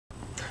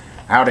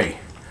Howdy.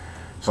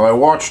 So I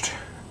watched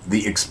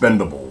The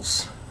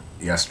Expendables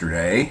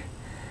yesterday,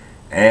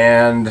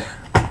 and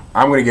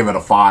I'm going to give it a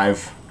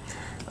 5.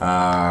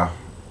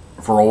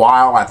 For a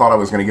while I thought I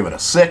was going to give it a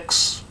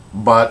 6,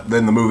 but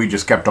then the movie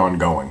just kept on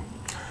going.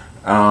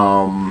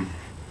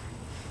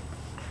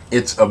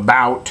 It's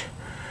about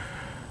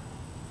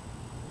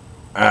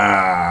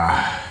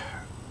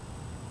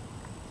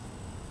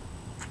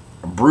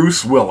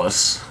Bruce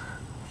Willis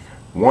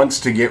wants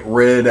to get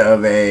rid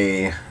of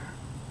a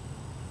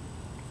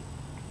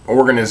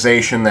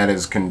organization that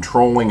is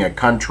controlling a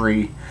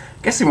country.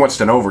 I guess he wants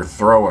to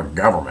overthrow a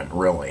government,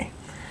 really.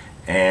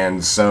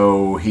 And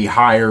so he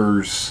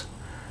hires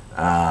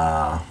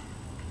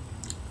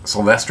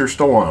Sylvester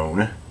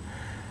Stallone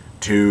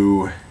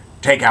to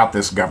take out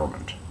this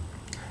government.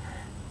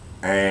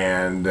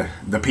 And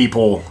the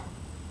people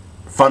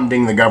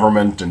funding the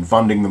government and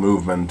funding the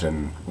movement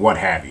and what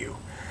have you.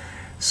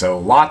 So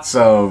lots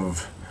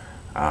of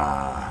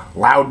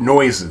loud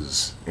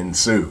noises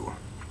ensue.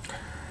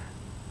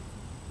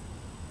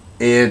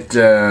 It's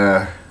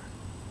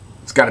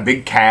got a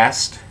big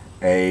cast,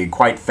 a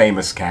quite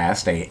famous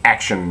cast, a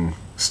action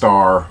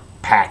star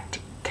packed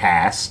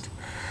cast.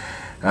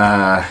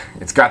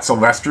 It's got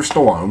Sylvester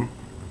Stallone.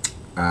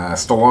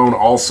 Stallone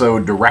also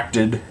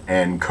directed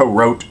and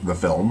co-wrote the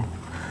film.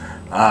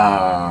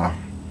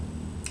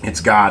 It's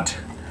got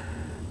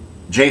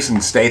Jason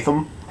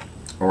Statham,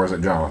 or is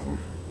it Jonathan?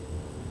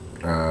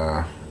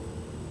 No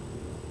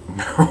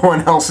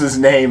one else's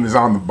name is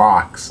on the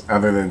box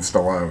other than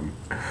Stallone.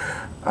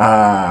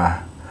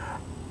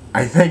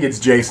 I think it's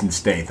Jason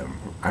Statham.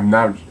 I'm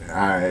not.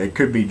 It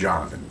could be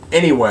Jonathan.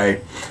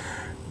 Anyway,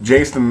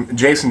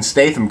 Jason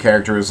Statham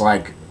character is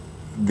like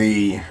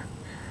the,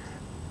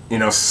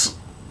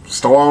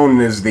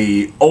 Stallone is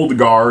the old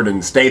guard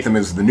and Statham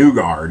is the new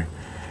guard,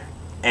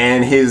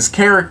 and his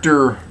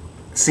character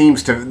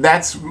seems to.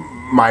 That's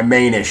my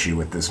main issue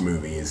with this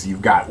movie, is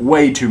you've got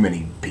way too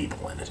many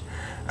people in it.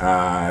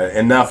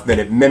 Enough that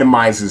it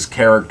minimizes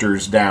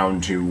characters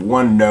down to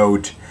one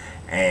note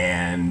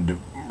and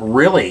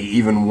really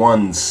even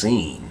one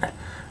scene.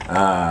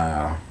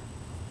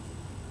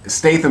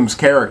 Statham's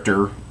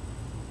character,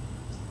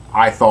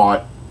 I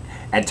thought,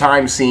 at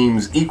times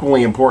seems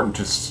equally important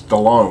to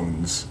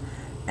Stallone's,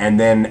 and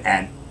then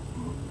at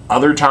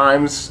other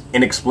times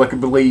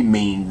inexplicably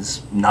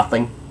means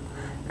nothing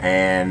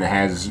and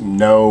has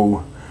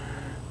no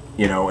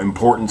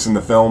importance in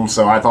the film.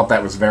 So I thought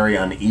that was very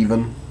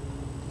uneven.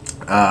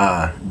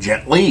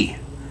 Jet Li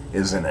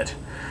is in it.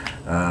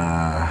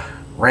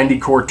 Randy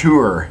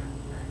Couture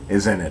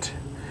is in it.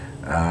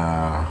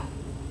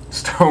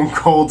 Stone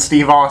Cold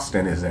Steve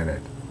Austin is in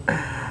it.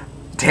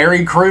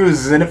 Terry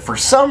Crews is in it for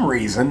some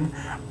reason.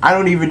 I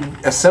don't even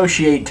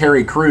associate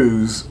Terry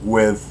Crews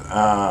with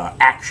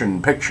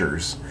action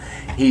pictures.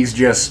 He's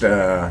just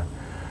a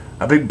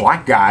big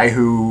black guy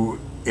who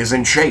is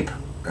in shape,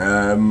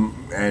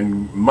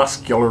 and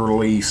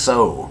muscularly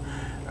so.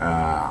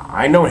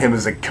 I know him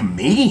as a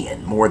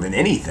comedian more than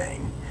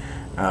anything.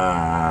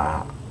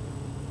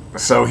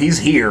 So he's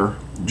here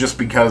just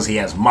because he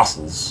has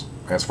muscles,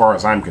 as far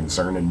as I'm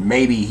concerned, and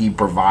maybe he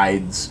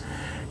provides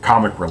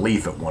comic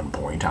relief at one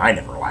point. I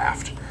never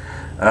laughed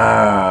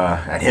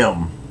at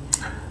him.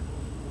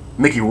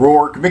 Mickey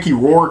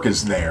Rourke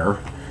is there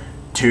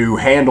to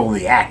handle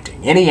the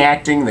acting. Any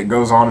acting that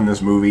goes on in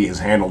this movie is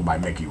handled by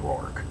Mickey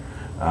Rourke.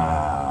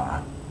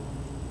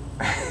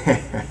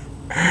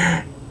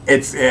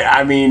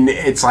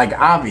 It's like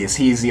obvious.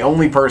 He's the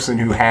only person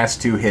who has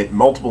to hit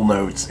multiple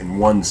notes in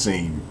one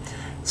scene.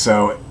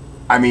 So,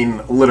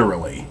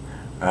 literally,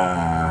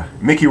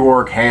 Mickey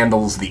Rourke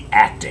handles the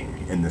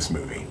acting in this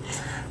movie.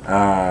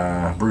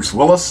 Bruce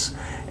Willis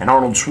and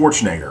Arnold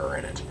Schwarzenegger are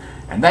in it.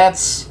 And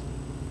that's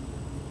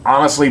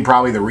honestly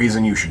probably the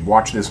reason you should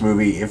watch this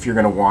movie, if you're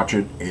going to watch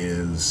it,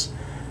 is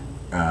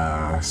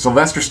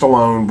Sylvester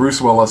Stallone,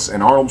 Bruce Willis,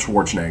 and Arnold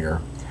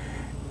Schwarzenegger,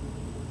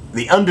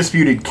 the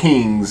undisputed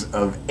kings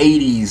of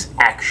 80s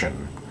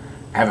action,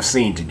 have a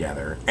scene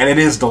together, and it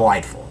is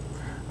delightful.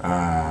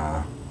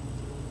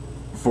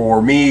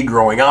 For me,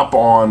 growing up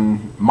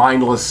on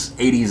mindless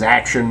 80s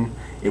action,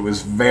 it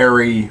was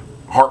very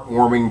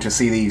heartwarming to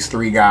see these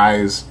three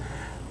guys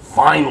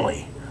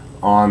finally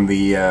on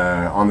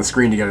the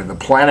screen together. The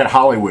Planet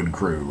Hollywood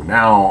crew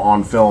now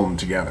on film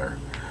together,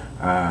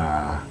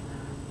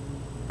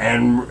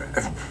 and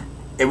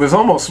it was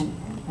almost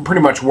pretty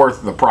much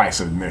worth the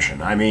price of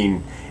admission.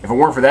 If it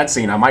weren't for that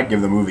scene, I might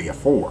give the movie a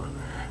 4.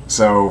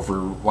 So for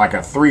like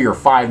a 3 or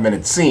 5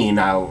 minute scene,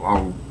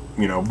 I'll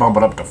bump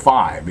it up to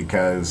 5,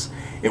 because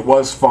it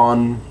was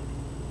fun.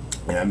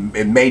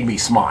 It made me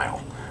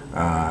smile,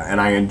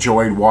 and I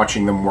enjoyed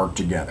watching them work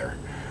together.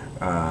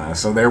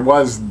 So there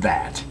was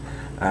that.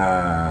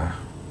 By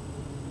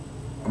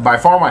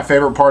far my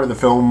favorite part of the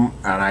film,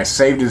 and I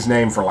saved his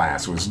name for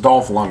last, was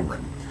Dolph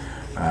Lundgren.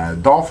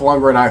 Dolph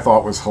Lundgren I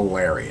thought was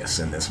hilarious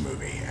in this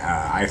movie.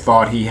 I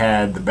thought he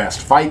had the best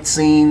fight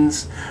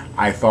scenes.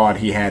 I thought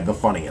he had the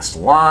funniest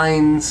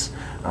lines.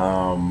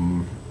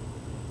 I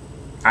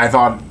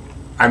thought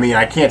I mean,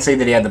 I can't say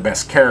that he had the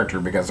best character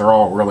because they're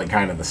all really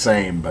kind of the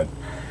same, but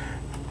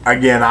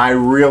again, I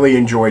really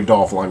enjoyed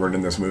Dolph Lundgren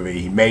in this movie.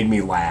 He made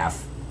me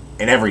laugh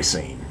in every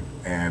scene,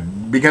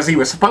 and because he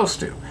was supposed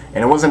to,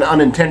 and it wasn't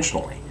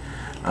unintentionally.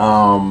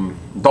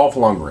 Dolph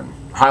Lundgren,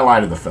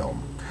 highlight of the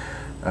film.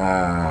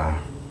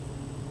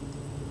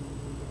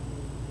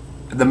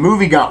 The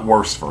movie got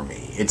worse for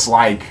me. It's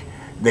like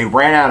they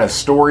ran out of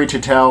story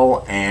to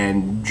tell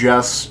and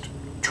just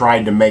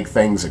tried to make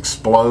things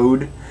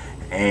explode,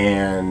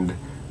 and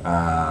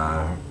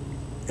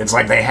it's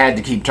like they had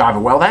to keep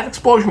talking. Well, that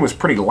explosion was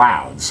pretty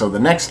loud, so the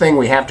next thing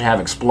we have to have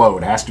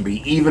explode has to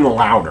be even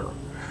louder.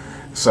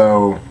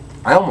 So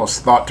I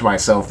almost thought to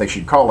myself they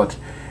should call it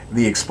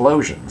The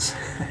Explosions.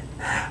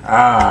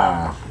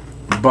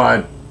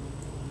 But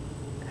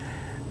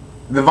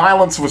the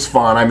violence was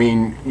fun. I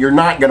mean, you're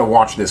not going to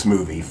watch this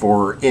movie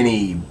for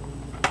any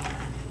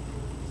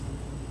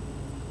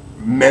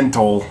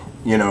mental,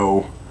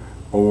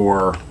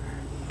 or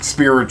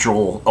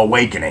spiritual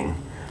awakening.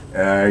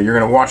 You're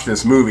going to watch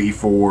this movie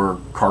for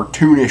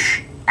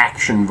cartoonish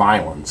action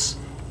violence,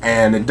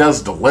 and it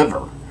does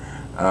deliver.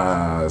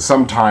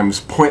 Sometimes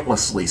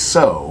pointlessly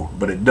so,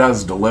 but it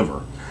does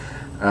deliver.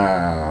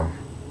 And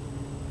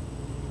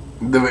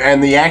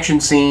the action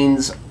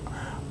scenes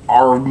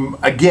are,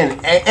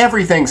 again,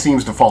 everything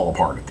seems to fall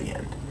apart at the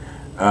end.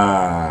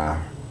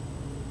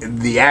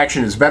 The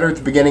action is better at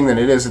the beginning than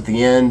it is at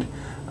the end.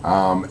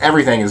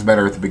 Everything is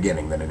better at the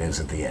beginning than it is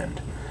at the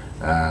end.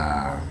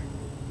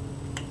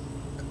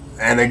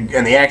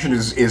 And the action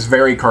is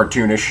very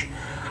cartoonish.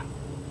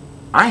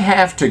 I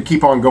have to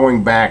keep on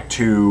going back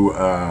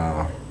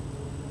to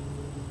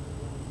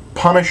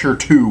Punisher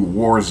 2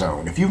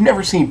 Warzone. If you've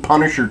never seen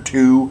Punisher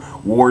 2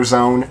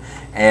 Warzone,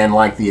 and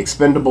like the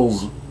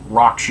Expendables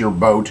rocks your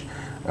boat,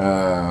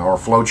 or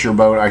floats your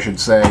boat, I should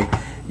say,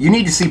 you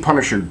need to see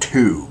Punisher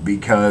 2,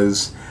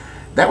 because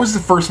that was the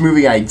first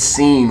movie I'd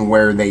seen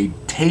where they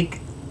take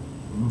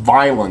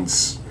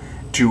violence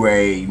to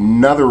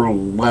another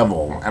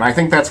level, and I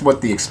think that's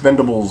what the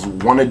Expendables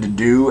wanted to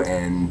do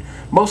and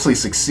mostly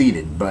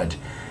succeeded, but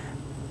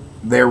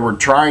they were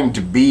trying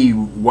to be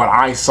what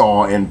I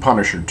saw in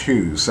Punisher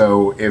 2.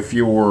 So if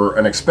you're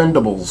an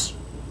Expendables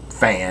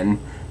fan,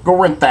 go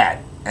rent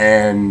that,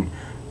 and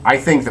I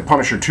think that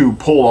Punisher 2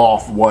 pulled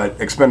off what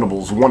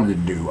Expendables wanted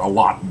to do a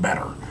lot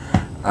better.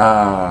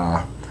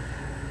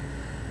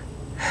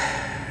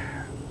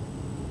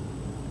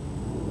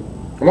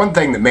 One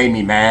thing that made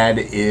me mad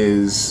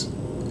is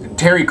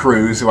Terry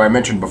Crews, who I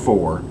mentioned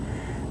before.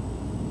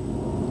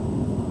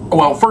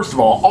 Well, first of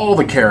all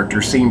the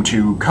characters seem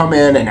to come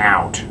in and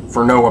out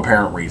for no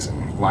apparent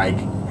reason. Like,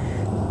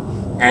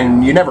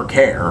 and you never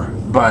care,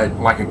 but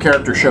like a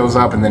character shows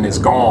up and then is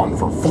gone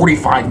for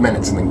 45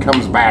 minutes and then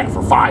comes back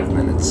for 5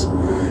 minutes.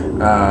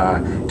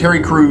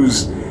 Terry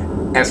Crews,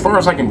 as far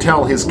as I can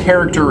tell, his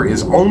character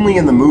is only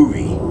in the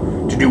movie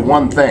to do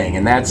one thing,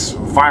 and that's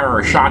fire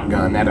a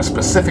shotgun at a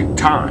specific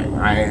time.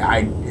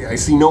 I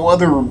see no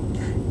other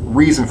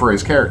reason for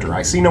his character.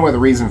 I see no other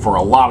reason for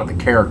a lot of the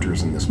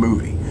characters in this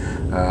movie.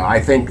 I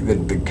think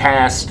that the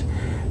cast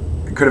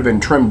could have been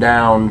trimmed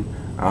down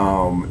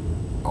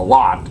a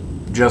lot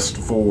just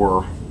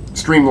for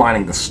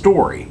streamlining the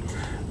story,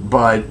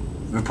 but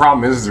the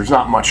problem is there's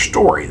not much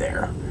story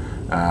there.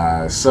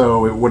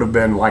 So it would have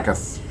been like a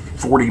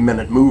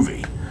 40-minute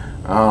movie.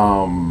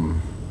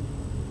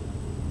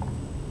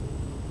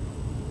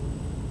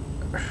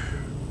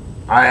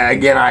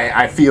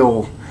 I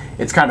feel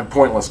it's kind of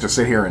pointless to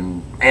sit here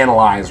and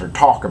analyze or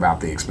talk about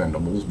the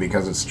Expendables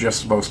because it's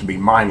just supposed to be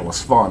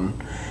mindless fun,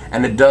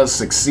 and it does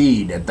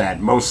succeed at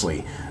that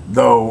mostly.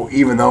 Though,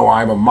 even though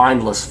I'm a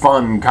mindless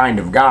fun kind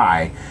of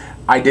guy,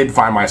 I did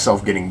find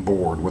myself getting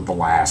bored with the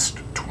last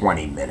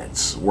 20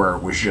 minutes, where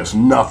it was just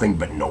nothing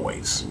but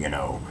noise,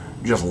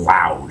 just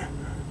loud.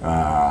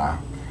 I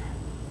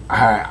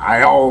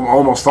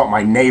almost thought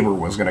my neighbor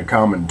was going to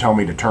come and tell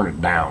me to turn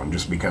it down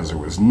just because there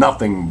was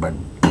nothing but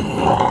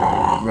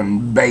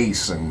and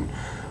bass and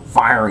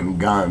firing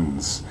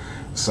guns.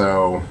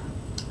 So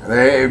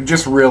it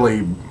just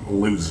really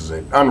loses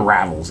it,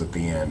 unravels at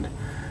the end.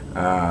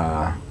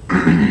 I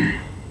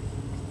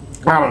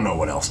don't know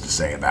what else to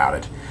say about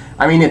it.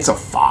 I mean, it's a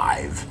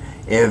 5.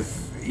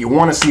 If you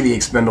want to see the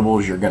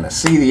Expendables, you're going to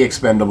see the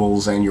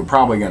Expendables, and you're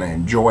probably going to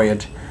enjoy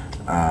it.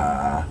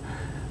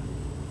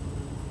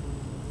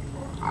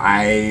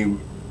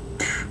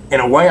 In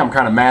a way, I'm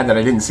kind of mad that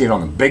I didn't see it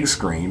on the big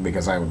screen,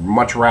 because I would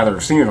much rather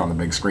have seen it on the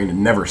big screen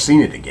and never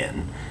seen it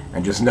again,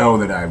 and just know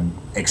that I've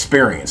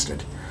experienced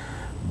it.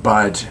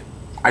 But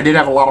I did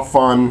have a lot of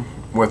fun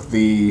with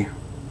the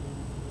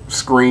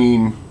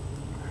screen.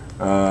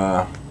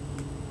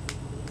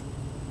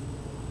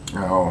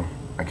 Oh,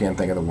 I can't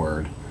think of the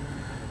word.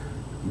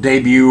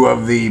 Debut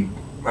of the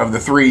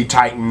three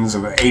titans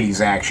of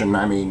 80s action.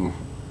 I mean,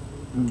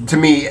 to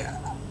me,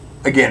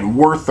 again,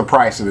 worth the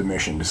price of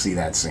admission to see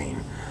that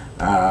scene.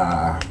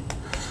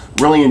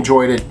 Really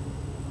enjoyed it.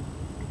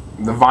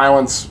 The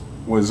violence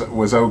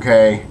was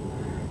okay,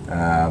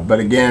 but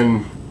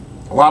again,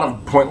 a lot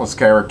of pointless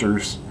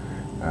characters.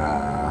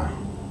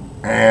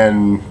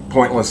 and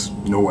pointless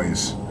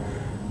noise.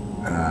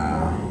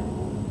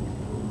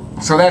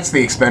 So that's The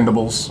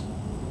Expendables.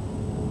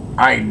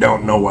 I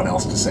don't know what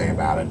else to say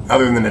about it,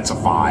 other than it's a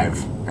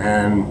 5.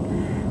 And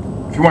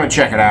if you want to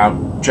check it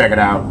out, check it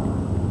out.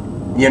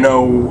 You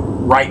know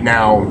right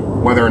now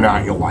whether or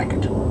not you'll like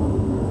it.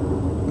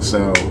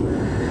 So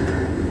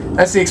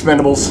that's The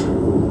Expendables.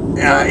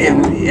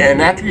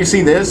 And after you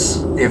see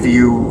this, if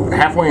you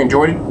halfway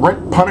enjoyed it,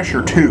 rent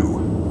Punisher 2,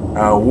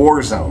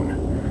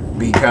 Warzone,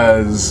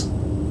 because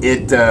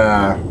it,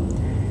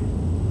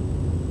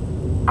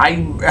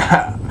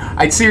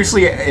 I'd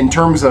seriously, in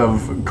terms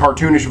of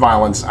cartoonish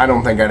violence, I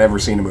don't think I'd ever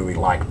seen a movie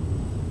like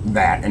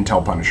that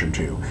until Punisher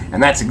 2.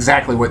 And that's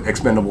exactly what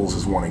Expendables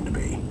is wanting to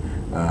be.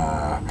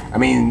 I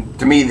mean,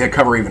 to me, the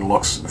cover even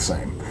looks the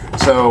same.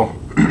 So,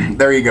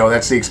 there you go.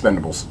 That's The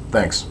Expendables.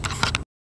 Thanks.